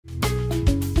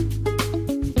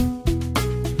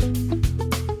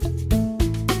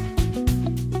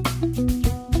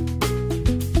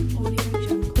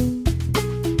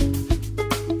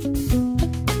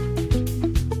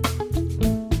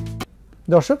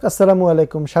দর্শক আসসালামু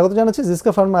আলাইকুম, স্বাগত জানাচ্ছি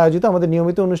জিসকা ফার্মা আয়োজিত আমাদের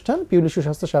নিয়মিত অনুষ্ঠান পিউলি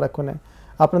সুস্বাস্থ্য সারাক্ষণে।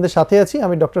 আপনাদের সাথে আছি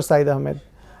আমি ডক্টর সাইদ আহমেদ।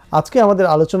 আজকে আমাদের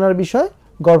আলোচনার বিষয়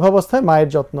গর্ভাবস্থায় মায়ের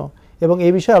যত্ন, এবং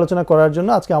এই বিষয়ে আলোচনা করার জন্য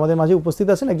আজকে আমাদের মাঝে উপস্থিত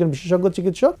আছেন একজন বিশেষজ্ঞ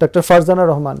চিকিৎসক ডক্টর ফারজানা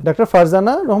রহমান। ডক্টর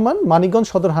ফারজানা রহমান মানিকগঞ্জ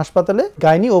সদর হাসপাতালে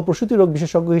গাইনি ও প্রসূতি রোগ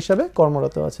বিশেষজ্ঞ হিসেবে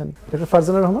কর্মরত আছেন। ডক্টর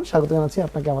ফারজানা রহমান, স্বাগত জানাচ্ছি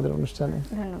আপনাকে আমাদের অনুষ্ঠানে।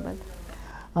 ধন্যবাদ।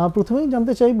 প্রথমেই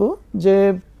জানতে চাইবো যে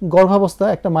গর্ভাবস্থা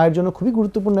একটা মায়ের জন্য খুবই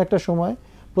গুরুত্বপূর্ণ একটা সময়।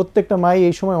 প্রত্যেকটা মাই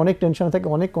এই সময় অনেক টেনশনে থাকে,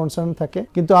 অনেক কনসার্ন থাকে,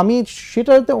 কিন্তু আমি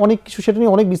সেটা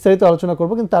নিয়ে অনেক বিস্তারিত আলোচনা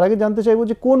করব। কিন্তু তার আগে জানতে চাইবো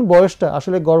যে কোন বয়সটা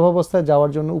আসলে গর্ভাবস্থায়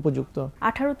যাওয়ার জন্য উপযুক্ত?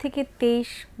 18 থেকে 23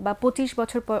 বা 25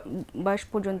 বছর বয়স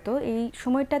পর্যন্ত এই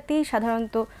সময়টাতেই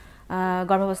সাধারণত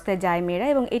গর্ভাবস্থায় যায় মেয়েরা,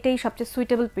 এবং এটাই সবচেয়ে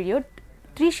সুইটেবল পিরিয়ড।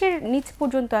 30-এর নিচ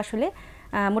পর্যন্ত আসলে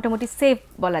মোটামুটি সেফ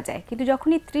বলা যায়, কিন্তু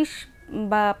যখনই 30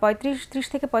 বা 30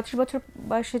 থেকে 35 বছর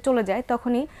বয়সে চলে যায়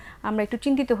তখনই আমরা একটু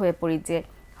চিন্তিত হয়ে পড়ি যে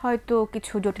হয়তো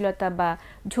কিছু জটিলতা বা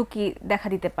ঝুঁকি দেখা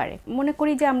দিতে পারে। মনে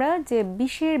করি যে আমরা যে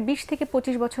 20 থেকে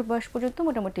 25 বছর বয়স পর্যন্ত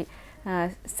মোটামুটি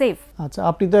সেফ। আচ্ছা,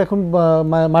 আপনি তো এখন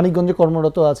মানিকগঞ্জে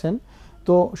কর্মরত আছেন,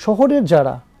 তো শহরের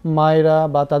যারা মায়েরা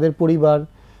বা তাদের পরিবার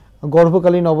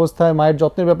গর্ভকালীন অবস্থায় মায়ের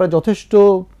যত্নের ব্যাপারে যথেষ্ট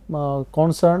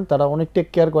কনসার্ন, তারা অনেক টেক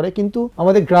কেয়ার করে, কিন্তু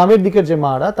আমাদের গ্রামের দিকের যে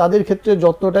মারা তাদের ক্ষেত্রে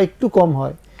যত্নটা একটু কম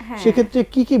হয়। সেক্ষেত্রে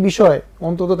কি কি বিষয়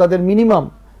অন্তত তাদের মিনিমাম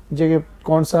যে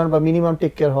কনসার্ন বা মিনিমাম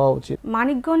টেক কেয়ার হওয়া উচিত?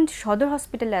 মানিকগঞ্জ সদর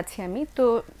হসপিটালে আছি আমি, তো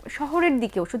শহরের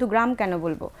দিকেও, শুধু গ্রাম কেন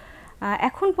বলবো,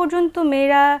 এখন পর্যন্ত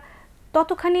মেয়েরা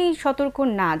ততখানি সতর্ক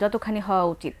না যতখানি হওয়া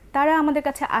উচিত। তারা আমাদের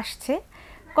কাছে আসছে,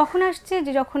 কখন আসছে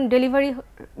যে যখন ডেলিভারি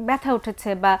ব্যথা উঠেছে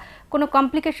বা কোনো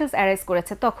কমপ্লিকেশনস অ্যারাইজ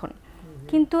করেছে তখন।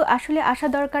 কিন্তু আসলে আসা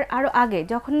দরকার আরও আগে,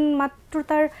 যখন মাত্র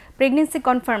তার প্রেগনেন্সি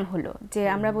কনফার্ম হলো, যে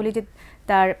আমরা বলি যে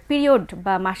তার পিরিয়ড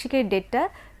বা মাসিকের ডেটটা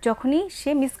যখনই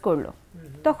সে মিস করলো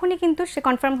তখনই কিন্তু সে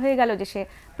কনফার্ম হয়ে গেল যে সে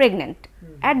pregnant.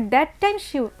 At that time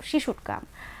she should come.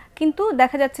 কিন্তু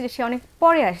দেখা যাচ্ছে যে সে অনেক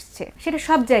পরে আসছে, সেটা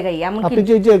সব জায়গায়। এমনকি আপনি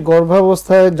যে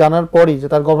গর্ভাবস্থায় জানার পরই, যে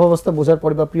তার গর্ভাবস্থা বোঝার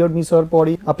পরই বা পিরিয়ড মিস হওয়ার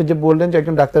পরই আপনি যে বললেন যে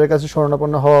একজন ডাক্তারের কাছে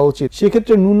শরণাপন্ন হওয়া উচিত,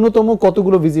 সেক্ষেত্রে ন্যূনতম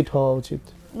কতগুলো ভিজিট হওয়া উচিত?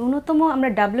 ন্যূনতম আমরা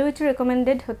WHO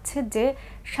রেকমেন্ডেড হচ্ছে যে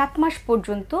 7 মাস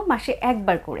পর্যন্ত মাসে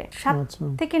একবার করে, 7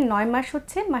 থেকে 9 মাস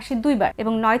হচ্ছে মাসে 2 বার,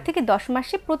 এবং 9 থেকে 10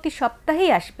 মাসে প্রতি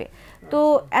সপ্তাহেই আসবে। তো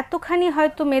এতখানি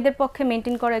হয়তো মেয়েদের পক্ষে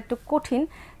মেনটেন করা একটু কঠিন,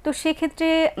 তো সেক্ষেত্রে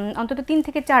অন্তত 3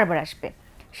 থেকে 4 বার আসবে।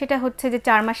 সেটা হচ্ছে যে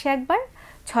 4 মাসে একবার,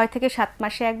 6 থেকে 7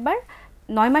 মাসে একবার,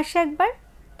 9 মাসে একবার।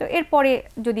 তো এরপরে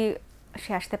যদি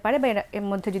সে আসতে পারে বা এর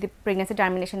মধ্যে যদি প্রেগন্যান্সি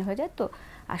টার্মিনেশন হয়ে যায় তো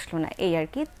আসলো না, এই আর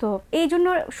কি। তো এই জন্য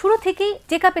শুরু থেকেই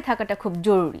চেকআপে থাকাটা খুব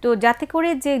জরুরি, তো যাতে করে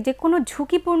যে কোনো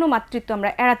ঝুঁকিপূর্ণ মাতৃত্ব আমরা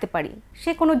এড়াতে পারি।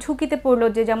 সে কোনো ঝুঁকিতে পড়লো,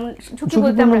 যে যেমন ঝুঁকি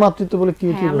বলতে মাতৃত্ব বলে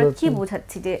আমরা কি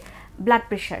বোঝাচ্ছি, যে ব্লাড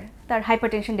প্রেশার, তার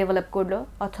হাইপারটেনশন ডেভেলপ করলো,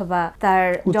 অথবা তার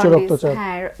জন্ডিস,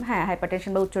 হ্যাঁ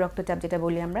হাইপারটেনশন বা উচ্চ রক্তচাপ যেটা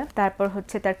বলি আমরা। তারপর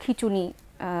হচ্ছে তার খিঁচুনি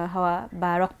হওয়া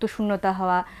বা রক্তশূন্যতা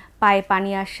হওয়া, পায়ে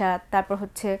পানি আসা, তারপর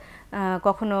হচ্ছে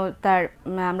কখনো তার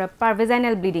আমরা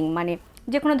পারভেজাইনাল ব্লিডিং, মানে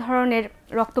যে কোনো ধরনের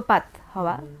রক্তপাত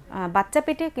হওয়া, বাচ্চা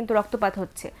পেটে কিন্তু রক্তপাত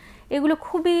হচ্ছে, এগুলো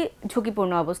খুবই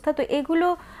ঝুঁকিপূর্ণ অবস্থা। তো এগুলো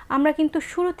আমরা কিন্তু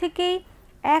শুরু থেকেই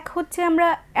হচ্ছে আমরা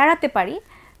এড়াতে পারি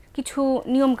কিছু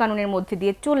নিয়ম কানুনের মধ্যে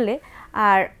দিয়ে চললে।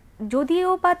 আর যদিও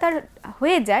বা তার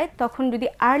হয়ে যায়, তখন যদি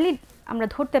আর্লি আমরা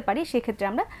ধরতে পারি, সেক্ষেত্রে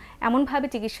আমরা এমনভাবে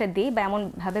চিকিৎসা দিই বা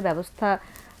এমনভাবে ব্যবস্থার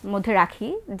মধ্যে রাখি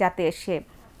যাতে সে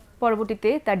পরবর্তীতে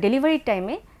তার ডেলিভারি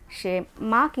টাইমে সে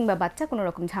মা কিংবা বাচ্চা কোনো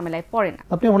রকম ঝামেলায় পড়ে না।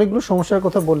 আপনি অনেকগুলো সমস্যার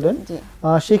কথা বললেন,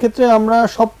 সেক্ষেত্রে আমরা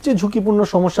সবচেয়ে ঝুঁকিপূর্ণ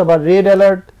সমস্যা বা রেড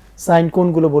অ্যালার্ট সাইন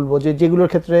কোনগুলো বলবো,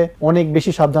 যেগুলোর ক্ষেত্রে অনেক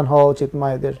বেশি সাবধান হওয়া উচিত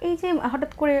মায়েদের? এই যে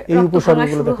হঠাৎ করে রক্ত ভাঙা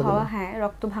শুরু হওয়া, হ্যাঁ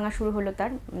রক্ত ভাঙা শুরু হলো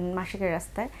তার মাসিকের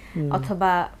রাস্তায়,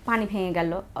 অথবা পানি ভেঙে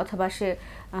গেল, অথবা সে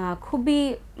খুবই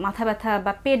মাথা ব্যথা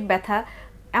বা পেট ব্যথা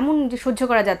এমন যে সহ্য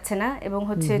করা যাচ্ছে না, এবং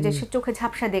হচ্ছে যে সে চোখে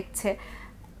ঝাপসা দেখছে,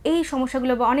 এই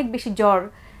সমস্যাগুলো, বা অনেক বেশি জ্বর,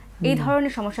 এই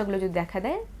ধরনের সমস্যাগুলো যদি দেখা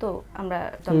দেয় তো আমরা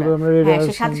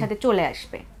সে সাথে সাথে চলে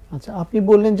আসবে। আচ্ছা, আপনি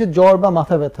বললেন যে জ্বর বা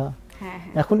মাথা ব্যথা,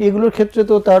 এখন এগুলোর ক্ষেত্রে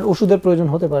তো তার ওষুধের প্রয়োজন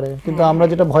হতে পারে, কিন্তু আমরা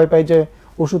যেটা ভয় পাই যে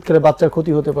ওষুধ খেলে বাচ্চার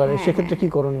ক্ষতি হতে পারে, সেক্ষেত্রে কি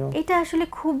করণীয়? এটা আসলে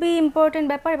খুবই ইম্পর্টেন্ট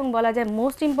ব্যাপার, এবং বলা যায়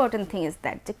most important thing is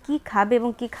that, যে কি খাবে এবং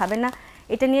কি খাবে না,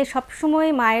 এটা নিয়ে সবসময়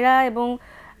মায়েরা এবং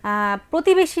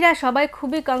প্রতিবেশীরা সবাই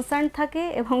খুবই কনসার্ন থাকে,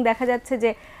 এবং দেখা যাচ্ছে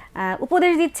যে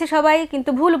উপদেশ দিচ্ছে সবাই, কিন্তু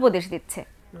ভুল উপদেশ দিচ্ছে।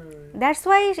 That's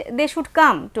why they should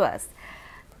come to us.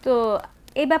 তো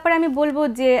এই ব্যাপারে আমি বলবো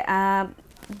যে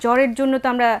জ্বরের জন্য তো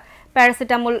আমরা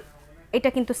প্যারাসিটামল, এটা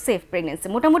কিন্তু সেফ প্রেগনেন্সি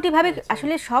মোটামুটিভাবে।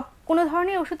 আসলে সব কোনো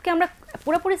ধরনের ওষুধকে আমরা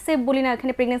পুরোপুরি সেফ বলি না,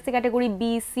 এখানে প্রেগনেন্সি ক্যাটাগরি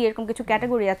বি, সি এরকম কিছু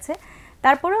ক্যাটাগরি আছে।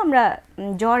 তারপরেও আমরা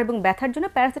জ্বর এবং ব্যথার জন্য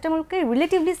প্যারাসিটামলকে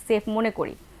রিলেটিভলি সেফ মনে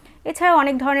করি। এছাড়াও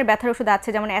অনেক ধরনের ব্যথার ওষুধ আছে,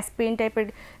 যেমন অ্যাসপিরিন টাইপের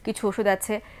কিছু ওষুধ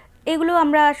আছে, এগুলো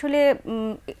আমরা আসলে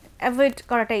অ্যাভয়েড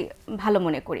করাটাই ভালো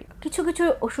মনে করি। কিছু কিছু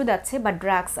ওষুধ আছে বা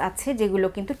ড্রাগস আছে যেগুলো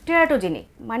কিন্তু টেরাটোজেনিক,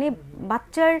 মানে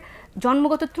বাচ্চার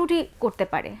জন্মগত ত্রুটি করতে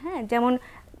পারে। হ্যাঁ, যেমন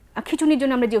খিঁচুনির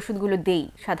জন্য আমরা যে ওষুধগুলো দেই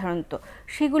সাধারণত,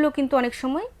 সেগুলো কিন্তু অনেক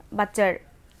সময় বাচ্চার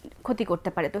ক্ষতি করতে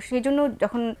পারে। তো সেই জন্য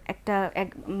যখন এক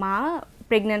মা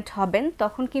প্রেগন্যান্ট হবেন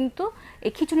তখন কিন্তু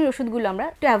এই খিঁচুনির ওষুধগুলো আমরা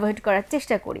একটু অ্যাভয়েড করার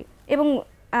চেষ্টা করি। এবং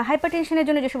হাইপারটেনশনের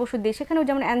জন্য যেসব ওষুধ দিই সেখানেও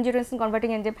যেমন অ্যানজিওটেনসিন কনভার্টিং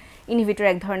এনজাইম ইনহিবিটর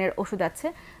এক ধরনের ওষুধ আছে,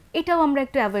 এটাও আমরা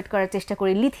একটু অ্যাভয়েড করার চেষ্টা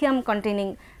করি। লিথিয়াম কন্টেনিং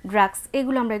ড্রাগস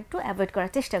এগুলো আমরা একটু অ্যাভয়েড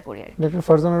করার চেষ্টা করি। ডক্টর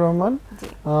ফারজানা রহমান,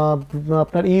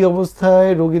 আপনার এই অবস্থায়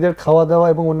রোগীদের খাওয়া দাওয়া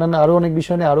এবং অন্যান্য আরো অনেক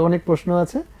বিষয় নিয়ে আরো অনেক প্রশ্ন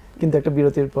আছে, কিন্তু একটা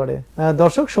বিরতির পরে।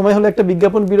 দর্শক, সময় হলো একটা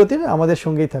বিজ্ঞাপন বিরতির, আমাদের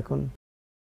সঙ্গেই থাকুন।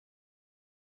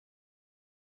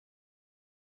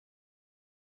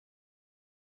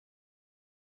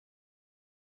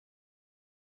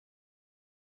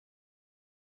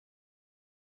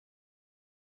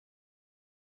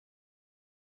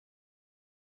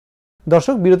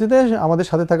 দর্শক, বিরতিতে আমাদের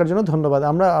সাথে থাকার জন্য ধন্যবাদ।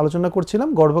 আমরা আলোচনা করছিলাম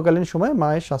গর্ভকালীন সময়ে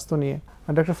মায়ের স্বাস্থ্য নিয়ে।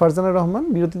 ডক্টর ফারজানা রহমান,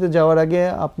 বিরতিতে যাওয়ার আগে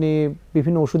আপনি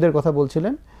বিভিন্ন ওষুধের কথা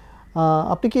বলছিলেন।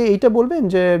 আপনি কি এইটা বলবেন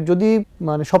যে যদি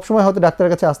মানে সবসময় হয়তো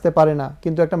ডাক্তারের কাছে আসতে পারে না,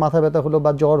 কিন্তু একটা মাথা ব্যথা হলো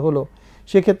বা জ্বর হলো,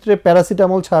 সেক্ষেত্রে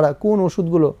প্যারাসিটামল ছাড়া কোন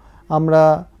ওষুধগুলো আমরা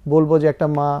বলবো যে একটা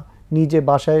মা নিজে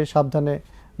বাসায় সাবধানে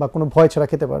বা কোনো ভয় ছাড়া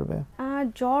খেতে পারবে?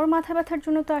 জ্বর মাথা ব্যথার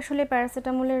জন্য তো আসলে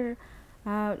প্যারাসিটামলের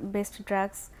বেস্ট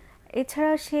ড্রাগস।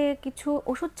 এছাড়া সে কিছু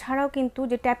ওষুধ ছাড়াও কিন্তু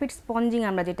যে ট্যাপিড স্পঞ্জিং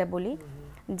আমরা যেটা বলি,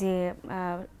 যে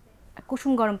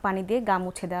কুসুম গরম পানি দিয়ে গা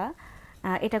মুছে দেওয়া,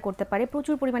 এটা করতে পারে।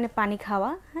 প্রচুর পরিমাণে পানি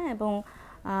খাওয়া, হ্যাঁ, এবং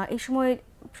এই সময়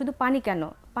শুধু পানি কেন,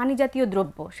 পানি জাতীয়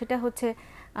দ্রব্য, সেটা হচ্ছে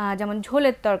যেমন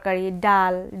ঝোলের তরকারি,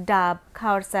 ডাল, ডাব,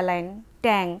 খাওয়ার স্যালাইন,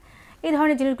 ট্যাং, এই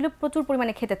ধরনের জিনিসগুলো প্রচুর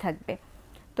পরিমাণে খেতে থাকবে।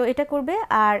 তো এটা করবে।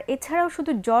 আর এছাড়াও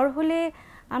শুধু জ্বর হলে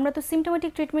আমরা তো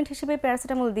সিমটোমেটিক ট্রিটমেন্ট হিসেবে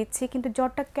প্যারাসিটামল দিচ্ছি, কিন্তু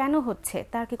জ্বরটা কেন হচ্ছে,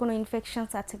 তার কি কোনো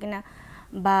ইনফেকশনস আছে কিনা,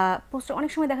 বা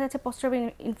অনেক সময় দেখা যাচ্ছে প্রস্রাবের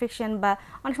ইনফেকশন, বা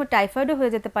অনেক সময় টাইফয়েডও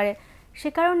হয়ে যেতে পারে। সে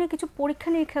কারণে কিছু পরীক্ষা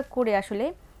নিরীক্ষা করে আসলে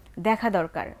দেখা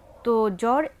দরকার। তো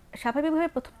জ্বর স্বাভাবিকভাবে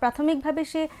প্রাথমিকভাবে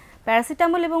সে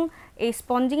প্যারাসিটামল এবং এই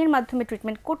স্পঞ্জিংয়ের মাধ্যমে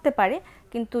ট্রিটমেন্ট করতে পারে,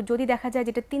 কিন্তু যদি দেখা যায়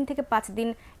যেটা 3 থেকে 5 দিন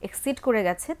এক্সিড করে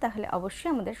গেছে, তাহলে অবশ্যই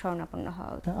আমাদের শরণাপন্ন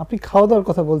হওয়া উচিত। আপনি খাওয়া দাওয়ার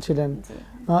কথা বলছিলেন,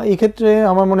 এই ক্ষেত্রে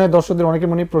আমার মনে হয় দর্শকদের অনেকের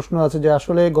মনে প্রশ্ন আছে যে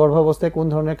আসলে গর্ভাবস্থায় কোন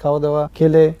ধরনের খাওয়া দাওয়া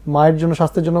খেলে মায়ের জন্য,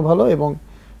 স্বাস্থ্যের জন্য ভালো, এবং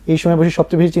এই সময় বসে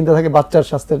সবচেয়ে বেশি চিন্তা থাকে বাচ্চার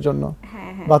স্বাস্থ্যের জন্য,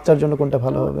 বাচ্চার জন্য কোনটা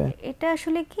ভালো হবে? এটা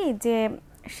আসলে কি যে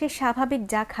সে স্বাভাবিক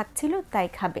যা খাচ্ছিল তাই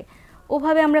খাবে,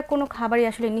 ওভাবে আমরা কোনো খাবারই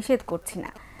আসলে নিষেধ করছি না।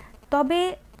 তবে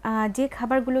যে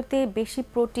খাবারগুলোতে বেশি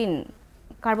প্রোটিন,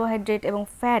 কার্বোহাইড্রেট এবং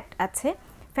ফ্যাট আছে,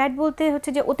 ফ্যাট বলতে হচ্ছে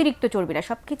যে অতিরিক্ত চর্বি না,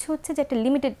 সব কিছু হচ্ছে যে একটা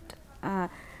লিমিটেড,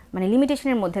 মানে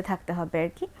লিমিটেশনের মধ্যে থাকতে হবে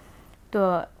আর কি। তো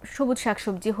সবুজ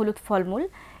শাকসবজি, হলুদ ফলমূল,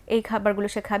 এই খাবারগুলো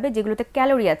সে খাবে যেগুলোতে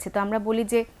ক্যালোরি আছে। তো আমরা বলি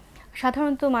যে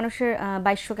সাধারণত মানুষের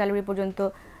 2200 ক্যালোরি পর্যন্ত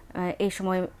এই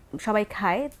সময় সবাই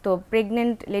খায়। তো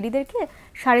প্রেগনেন্ট লেডিদেরকে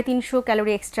 350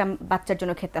 ক্যালোরি এক্সট্রা বাচ্চার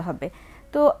জন্য খেতে হবে।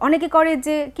 তো অনেকে করে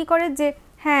যে কি করে যে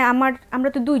হ্যাঁ আমরা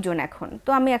তো 2 জন এখন, তো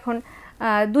আমি এখন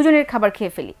 2 জনের খাবার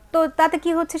খেয়ে ফেলি, তো তাতে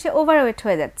কি হচ্ছে, সে ওভারওয়েট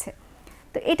হয়ে যাচ্ছে।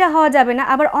 তো এটা হওয়া যাবে না।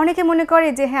 আবার অনেকে মনে করে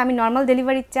যে হ্যাঁ আমি নর্মাল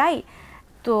ডেলিভারি চাই,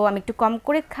 তো আমি একটু কম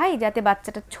করে খাই যাতে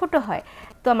বাচ্চাটা ছোট হয়,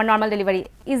 তো আমার নর্মাল ডেলিভারি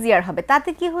ইজিয়ার হবে। তাতে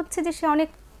কি হচ্ছে যে সে অনেক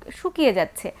শুকিয়ে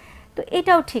যাচ্ছে। তো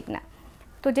এটাও ঠিক না।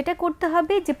 তো যেটা করতে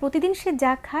হবে যে প্রতিদিন সে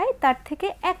যা খায় তার থেকে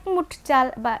 1 মুঠ চাল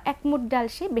বা 1 মুঠ ডাল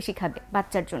সে বেশি খাবে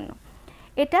বাচ্চার জন্য,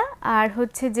 এটা। আর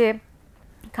হচ্ছে যে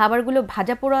খাবারগুলো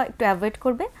ভাজা পোড়া একটু অ্যাভয়েড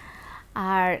করবে।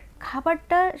 আর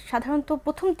খাবারটা সাধারণত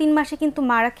প্রথম 3 মাসে কিন্তু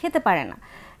মারা খেতে পারে না,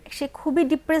 সে খুবই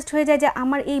ডিপ্রেসড হয়ে যায় যে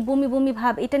আমার এই বমি বমি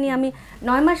ভাব, এটা নিয়ে আমি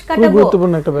 9 মাস কাটাবো।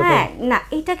 হ্যাঁ, না,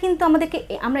 এটা কিন্তু আমাদেরকে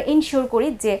আমরা এনশিওর করি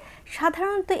যে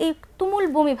সাধারণত এই তুমুল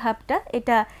বমি ভাবটা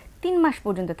এটা 3 মাস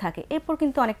পর্যন্ত থাকে, এরপর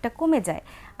কিন্তু অনেকটা কমে যায়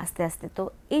আস্তে আস্তে। তো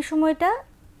এই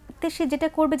সময়টাতে সে যেটা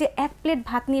করবে যে 1 প্লেট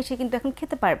ভাত নিয়ে সে কিন্তু এখন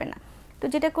খেতে পারবে না। তো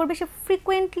যেটা করবে সে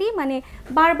ফ্রিকোয়েন্টলি, মানে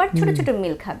বারবার ছোট ছোট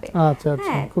মিল খাবে।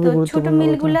 হ্যাঁ, তো ছোট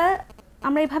মিলগুলা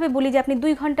আমরা এইভাবে বলি যে আপনি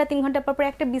 2 ঘন্টা 3 ঘন্টা পর পর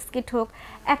একটা বিস্কিট হোক,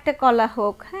 একটা কলা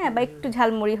হোক, হ্যাঁ, বা একটু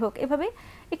ঝালমুড়ি হোক, এভাবে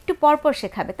একটু পরপর সে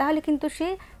খাবে, তাহলে কিন্তু সে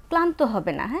ক্লান্ত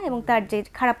হবে না। হ্যাঁ, এবং তার যে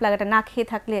খারাপ লাগাটা, না খেয়ে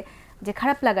থাকলে যে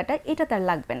খারাপ লাগাটা, এটা তার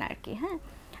লাগবে না আর কি। হ্যাঁ,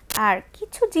 আর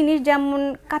কিছু জিনিস যেমন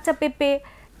কাঁচা পেঁপে,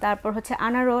 তারপর হচ্ছে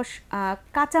আনারস,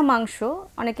 কাঁচা মাংস,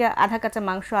 অনেকে আধা কাঁচা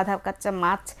মাংস, আধা কাঁচা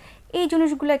মাছ, এই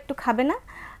জিনিসগুলো একটু খাবে না।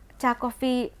 চা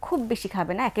কফি খুব বেশি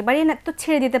খাবে না, একেবারেই না তো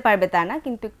ছেড়ে দিতে পারবে তা না,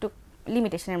 কিন্তু একটু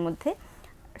লিমিটেশনের মধ্যে।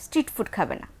 স্ট্রিট ফুড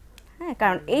খাবে না, হ্যাঁ,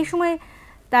 কারণ এই সময়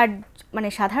তার মানে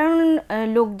সাধারণ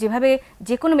লোক যেভাবে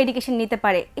যে কোনো মেডিকেশন নিতে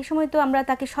পারে, এই সময় তো আমরা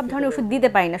তাকে সব ধরনের ওষুধ দিতে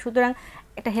পারি না। সুতরাং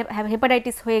একটা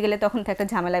হেপাটাইটিস হয়ে গেলে তখন তো একটা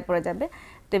ঝামেলায় পড়ে যাবে।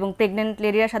 তো এবং প্রেগনেন্ট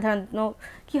লেডিরা সাধারণত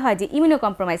কি হয় যে ইমিউনো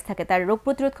কম্প্রোমাইজ থাকে, তার রোগ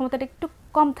প্রতিরোধ ক্ষমতাটা একটু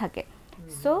কম থাকে,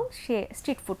 সো সে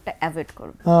স্ট্রিট ফুডটা অ্যাভয়েড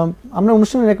করবে। আমরা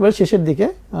অনুষ্ঠানের একেবারে শেষের দিকে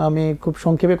আমি খুব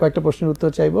সংক্ষেপে কয়েকটা প্রশ্নের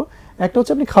উত্তর চাইবো। একটা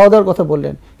হচ্ছে আপনি খাওয়া দাওয়ার কথা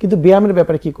বললেন, কিন্তু ব্যায়ামের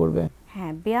ব্যাপারে কি করবে?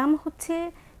 হ্যাঁ, ব্যায়াম হচ্ছে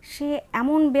সে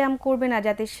এমন ব্যায়াম করবে না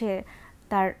যাতে সে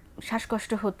তার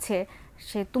শ্বাসকষ্ট হচ্ছে,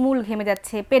 সে তুমুল ঘেমে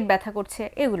যাচ্ছে, পেট ব্যথা করছে,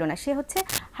 এগুলো না। সে হচ্ছে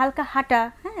হালকা হাঁটা,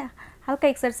 হ্যাঁ হালকা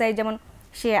এক্সারসাইজ, যেমন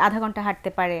সে আধা ঘন্টা হাঁটতে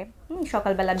পারে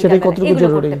সকালবেলা, এগুলো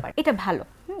করতে পারে, এটা ভালো।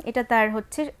 এটা তার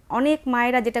হচ্ছে অনেক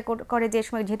মায়েরা যেটা করে যে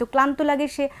সময় যেহেতু ক্লান্ত লাগে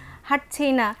সে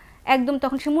হাঁটছেই না একদম,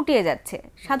 তখন সে মুটিয়ে যাচ্ছে।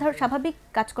 সাধারণ স্বাভাবিক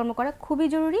কাজকর্ম করা খুবই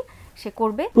জরুরি, সে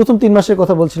করবে। প্রথম 3 মাসের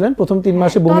কথা বলছিলেন, প্রথম 3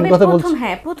 মাসে বমির কথা বলছিলেন।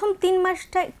 হ্যাঁ, প্রথম 3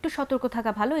 মাসটা একটু সতর্ক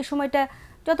থাকা ভালো, এই সময়টা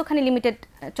যতখানি লিমিটেড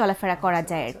চলাফেরা করা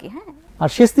যায় আর কি। হ্যাঁ, আর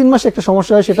শেষ 3 মাসে একটা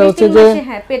সমস্যা হয়, সেটা হচ্ছে যে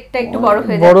হ্যাঁ পেটটা একটু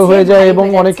বড় হয়ে যায় এবং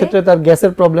অনেক ক্ষেত্রে তার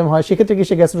গ্যাসের প্রবলেম হয়। সেক্ষেত্রে কি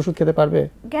সে গ্যাসের ওষুধ খেতে পারবে?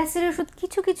 গ্যাসের ওষুধ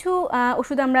কিছু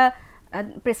ওষুধ আমরা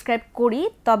প্রেসক্রাইব করি,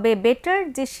 তবে বেটার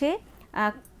যে সে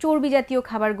চর্বি জাতীয়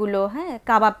খাবারগুলো, হ্যাঁ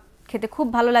কাবাব খেতে খুব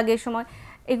ভালো লাগে এই সময়,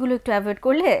 এগুলো একটু অ্যাভয়েড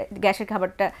করলে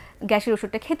গ্যাসের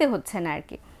ওষুধটা খেতে হচ্ছে না আর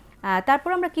কি। তারপর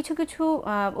আমরা কিছু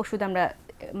ওষুধ আমরা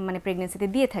মানে প্রেগনেন্সিতে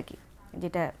দিয়ে থাকি,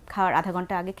 যেটা খাওয়ার আধা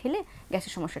ঘন্টা আগে খেলে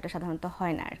গ্যাসের সমস্যাটা সাধারণত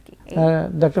হয় না আর কি।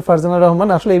 ডক্টর ফারজানা রহমান,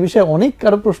 আসলে এই বিষয়ে অনেক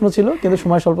কারো প্রশ্ন ছিল, কিন্তু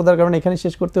সময় স্বল্পতার কারণে এখানে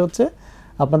শেষ করতে হচ্ছে।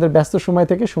 আপনাদের ব্যস্ত সময়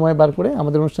থেকে সময় বার করে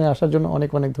আমাদের অনুষ্ঠানে আসার জন্য অনেক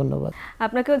অনেক ধন্যবাদ।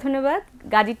 আপনাকেও ধন্যবাদ,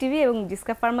 গাজী টিভি এবং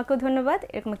জিসকা ফার্মাকেও ধন্যবাদ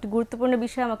এরকম একটি গুরুত্বপূর্ণ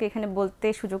বিষয় আমাকে এখানে বলতে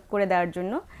সুযোগ করে দেওয়ার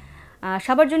জন্য।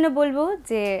 সবার জন্য বলবো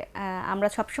যে আমরা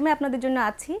সবসময় আপনাদের জন্য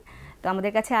আছি, তো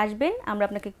আমাদের কাছে আসবেন, আমরা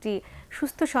আপনাকে একটি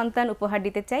সুস্থ সন্তান উপহার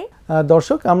দিতে চাই।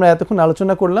 দর্শক, আমরা এতক্ষণ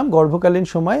আলোচনা করলাম গর্ভকালীন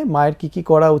সময়ে মায়ের কি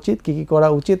করা উচিত, কি করা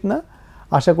উচিত না।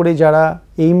 আশা করি যারা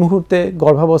এই মুহূর্তে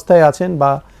গর্ভাবস্থায় আছেন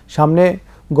বা সামনে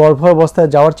গর্ভাবস্থায়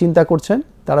যাওয়ার চিন্তা করছেন,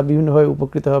 তারা বিভিন্নভাবে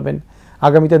উপকৃত হবেন।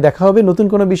 আগামীতে দেখা হবে নতুন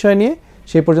কোনো বিষয় নিয়ে।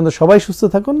 সেই পর্যন্ত সবাই সুস্থ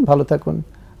থাকুন, ভালো থাকুন।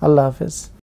 আল্লাহ হাফেজ।